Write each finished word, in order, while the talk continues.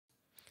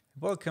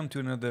Welcome to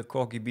another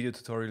KorGE video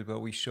tutorial where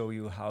we show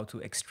you how to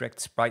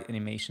extract sprite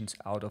animations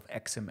out of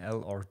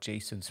XML or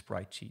JSON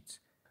sprite sheets.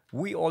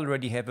 We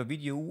already have a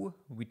video,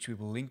 which we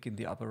will link in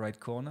the upper right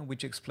corner,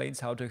 which explains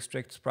how to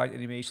extract sprite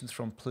animations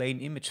from plain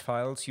image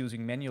files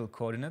using manual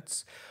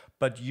coordinates,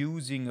 but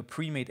using a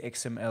pre-made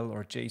XML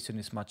or JSON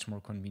is much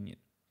more convenient.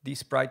 These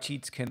sprite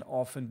sheets can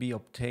often be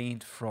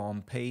obtained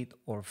from paid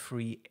or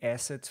free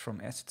assets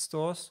from asset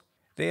stores.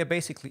 They are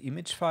basically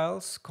image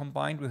files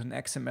combined with an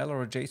XML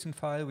or a JSON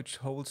file which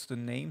holds the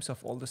names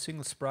of all the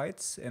single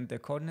sprites and their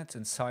coordinates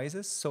and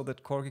sizes so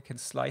that KorGE can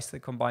slice the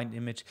combined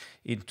image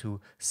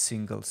into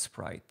single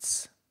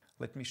sprites.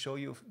 Let me show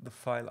you the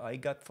file I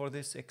got for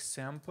this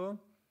example.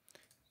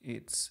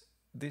 It's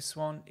this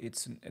one.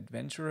 It's an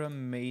adventurer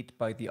made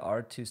by the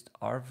artist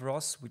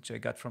Arvros, which I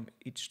got from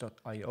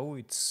itch.io.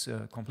 It's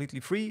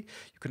completely free.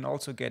 You can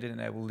also get it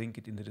and I will link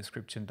it in the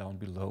description down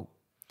below.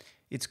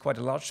 It's quite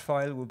a large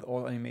file with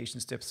all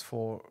animation steps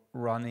for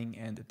running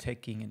and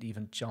attacking and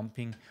even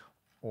jumping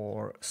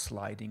or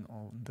sliding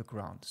on the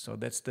ground. So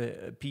that's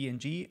the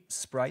PNG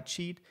sprite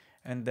sheet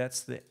and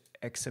that's the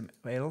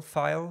XML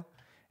file.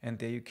 And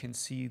there you can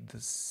see the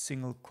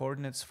single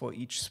coordinates for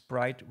each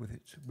sprite with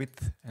its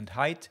width and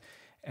height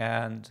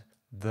and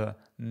the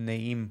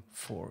name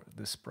for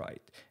the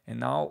sprite. And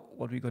now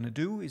what we're going to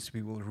do is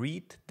we will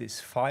read this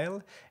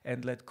file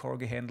and let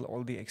KorGE handle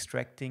all the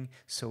extracting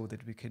so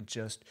that we can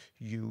just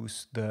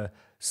use the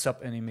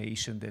sub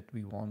animation that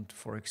we want,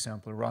 for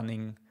example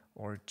running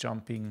or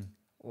jumping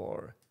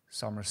or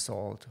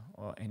somersault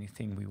or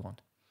anything we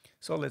want.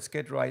 So let's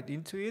get right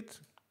into it.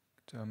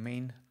 To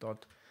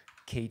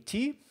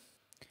main.kt.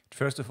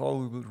 First of all,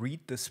 we will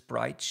read the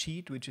sprite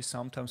sheet, which is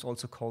sometimes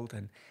also called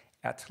an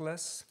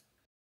atlas.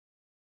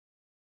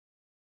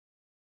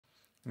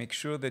 Make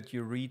sure that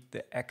you read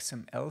the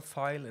XML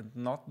file and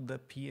not the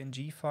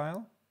PNG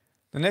file.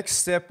 The next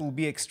step will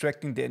be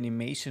extracting the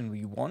animation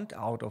we want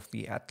out of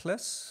the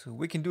atlas.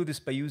 We can do this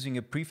by using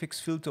a prefix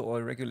filter or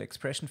a regular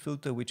expression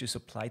filter, which is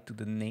applied to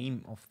the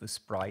name of the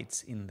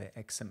sprites in the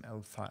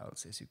XML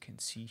files. As you can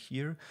see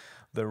here,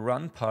 the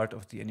run part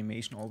of the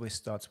animation always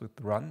starts with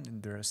run,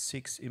 and there are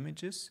 6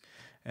 images.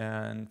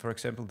 And for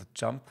example, the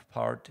jump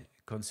part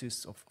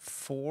consists of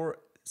 4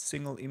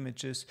 single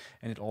images,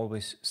 and it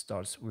always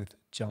starts with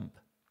jump.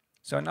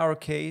 So in our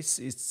case,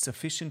 it's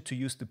sufficient to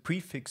use the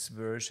prefix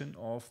version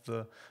of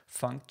the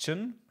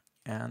function,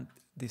 and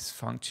this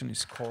function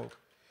is called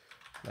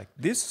like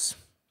this.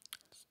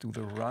 Let's do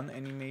the run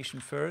animation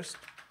first.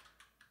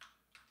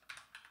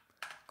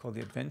 Call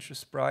the adventure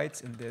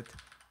sprites, and that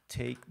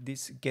take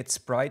this get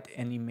sprite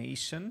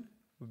animation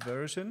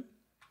version,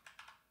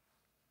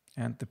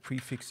 and the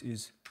prefix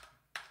is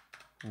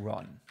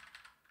run.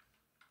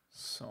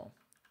 So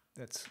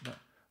that's the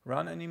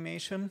run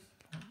animation.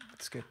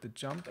 Let's get the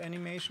jump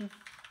animation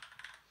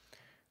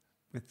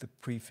with the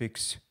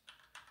prefix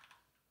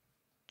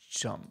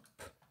jump.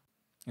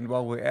 And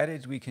while we're at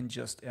it, we can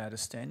just add a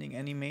standing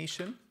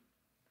animation.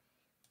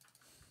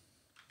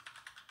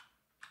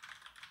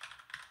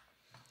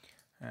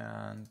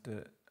 And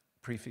the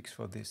prefix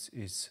for this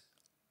is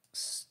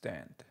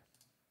stand.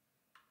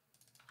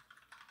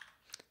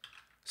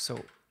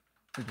 So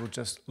it will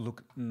just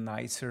look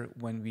nicer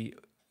when we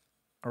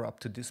are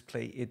up to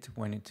display it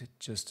when it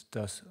just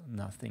does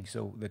nothing,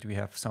 so that we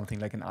have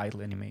something like an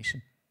idle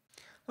animation.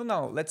 So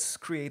now let's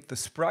create the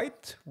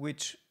sprite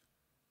which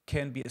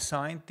can be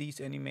assigned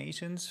these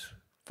animations,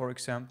 for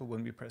example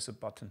when we press a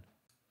button.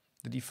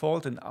 The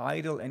default and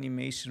idle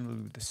animation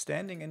will be the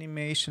standing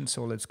animation,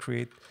 so let's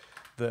create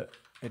the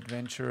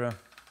adventurer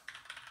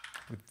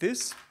with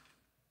this.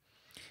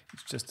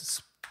 It's just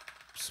a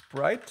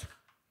sprite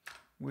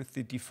with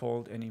the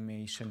default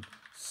animation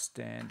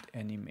stand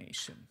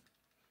animation.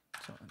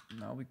 So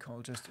now we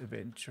call just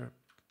adventure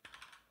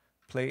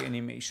play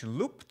animation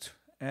looped,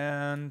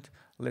 and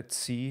let's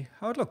see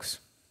how it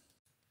looks.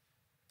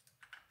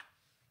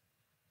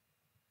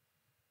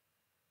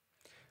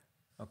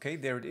 Okay,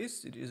 there it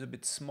is. It is a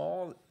bit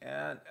small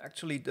and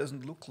actually it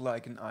doesn't look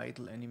like an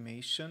idle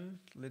animation.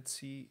 Let's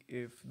see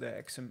if the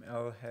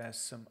XML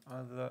has some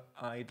other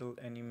idle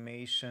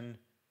animation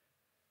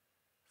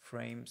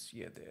frames.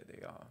 Yeah, there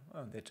they are.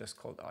 Oh, they're just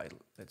called idle.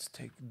 Let's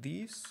take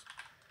these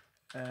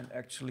and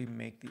actually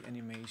make the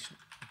animation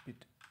a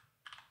bit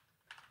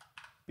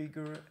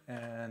bigger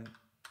and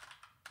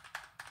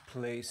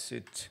place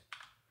it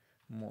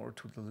more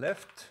to the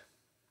left.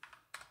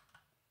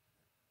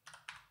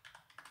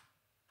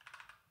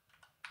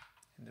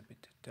 And a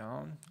bit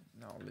down.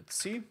 Now let's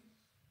see.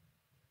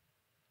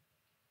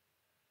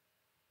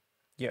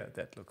 Yeah,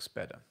 that looks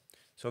better.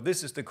 So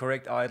this is the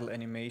correct idle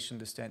animation.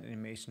 The stand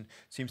animation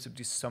seems to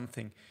be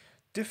something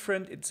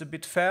different. It's a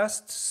bit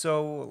fast,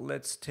 so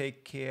let's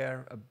take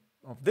care of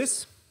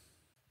this.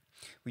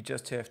 We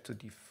just have to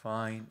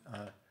define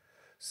a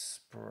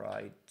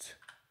sprite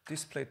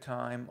display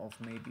time of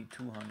maybe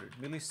 200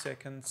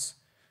 milliseconds.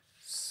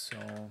 So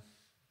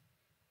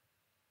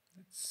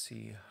let's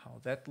see how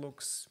that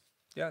looks.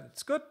 Yeah,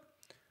 that's good.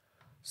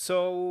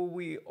 So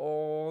we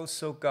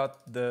also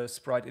got the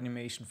sprite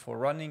animation for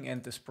running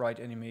and the sprite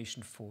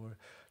animation for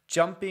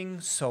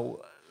jumping.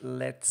 So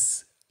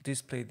let's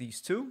display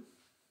these two.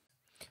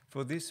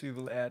 For this we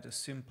will add a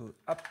simple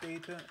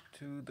updater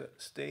to the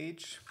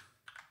stage.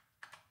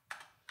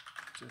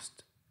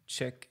 Just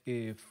check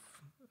if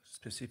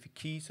specific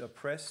keys are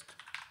pressed.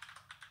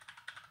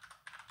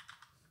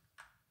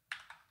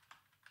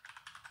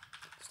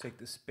 Let's take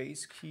the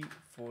space key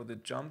for the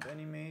jump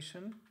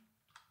animation.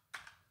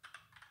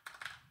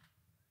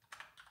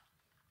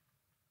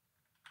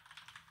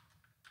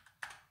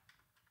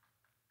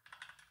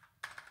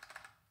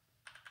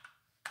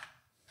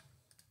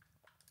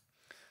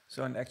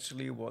 So, and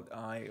actually what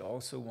I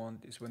also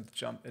want is when the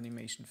jump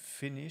animation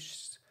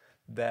finishes,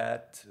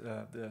 that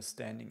the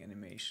standing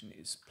animation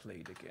is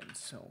played again.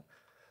 So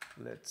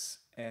let's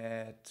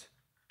add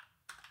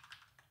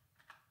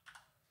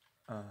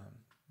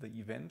the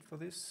event for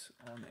this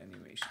on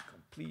animation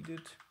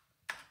completed.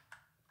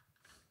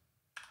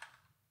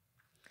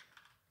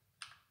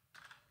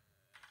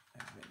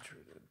 Adventure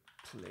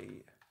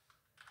play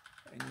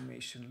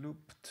animation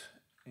looped.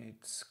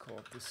 It's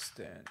called the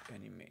stand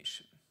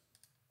animation.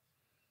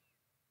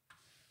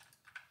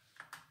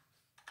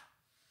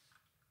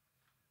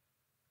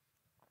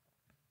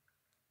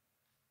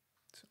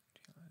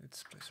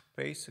 Let's press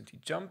space and he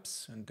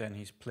jumps, and then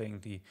he's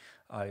playing the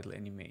idle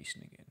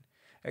animation again.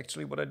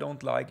 Actually, what I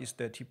don't like is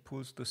that he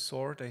pulls the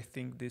sword. I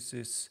think this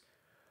is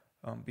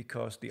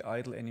because the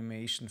idle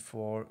animation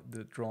for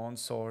the drawn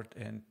sword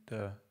and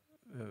the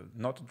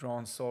not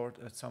drawn sword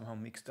are somehow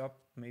mixed up.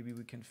 Maybe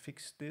we can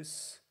fix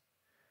this.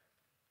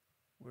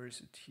 Where is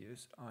it?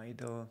 Here's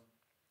idle.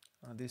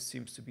 This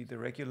seems to be the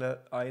regular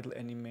idle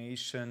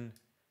animation,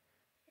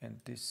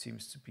 and this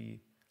seems to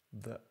be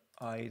the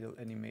idle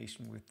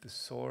animation with the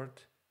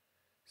sword.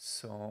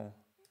 So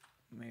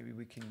maybe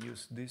we can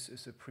use this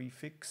as a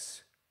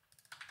prefix.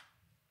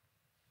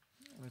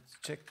 Let's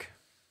check.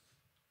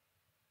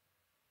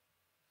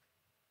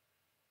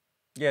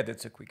 Yeah,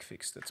 that's a quick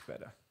fix, that's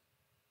better.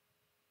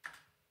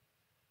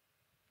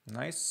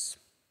 Nice.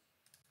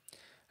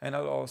 And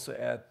I'll also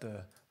add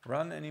the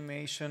run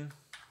animation.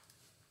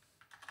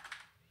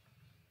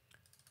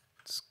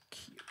 Let's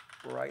keep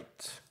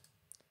right,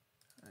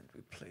 and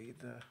we play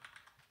the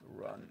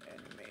run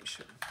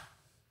animation.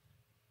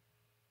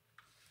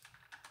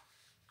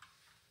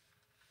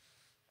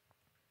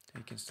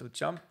 He can still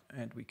jump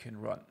and we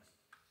can run.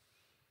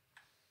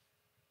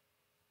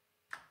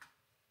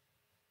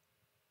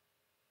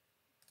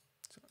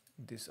 So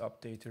in this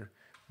updater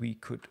we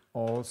could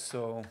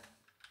also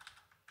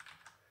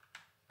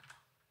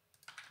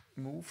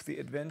move the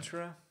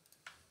adventurer.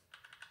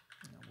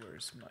 Now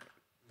where's my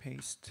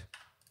paste?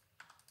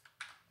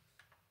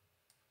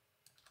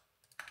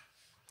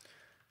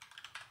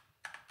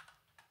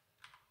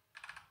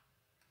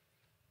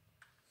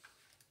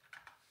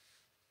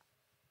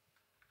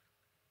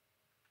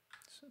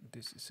 So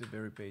this is a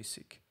very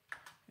basic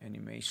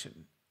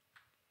animation.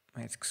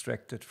 I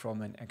extracted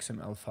from an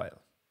XML file.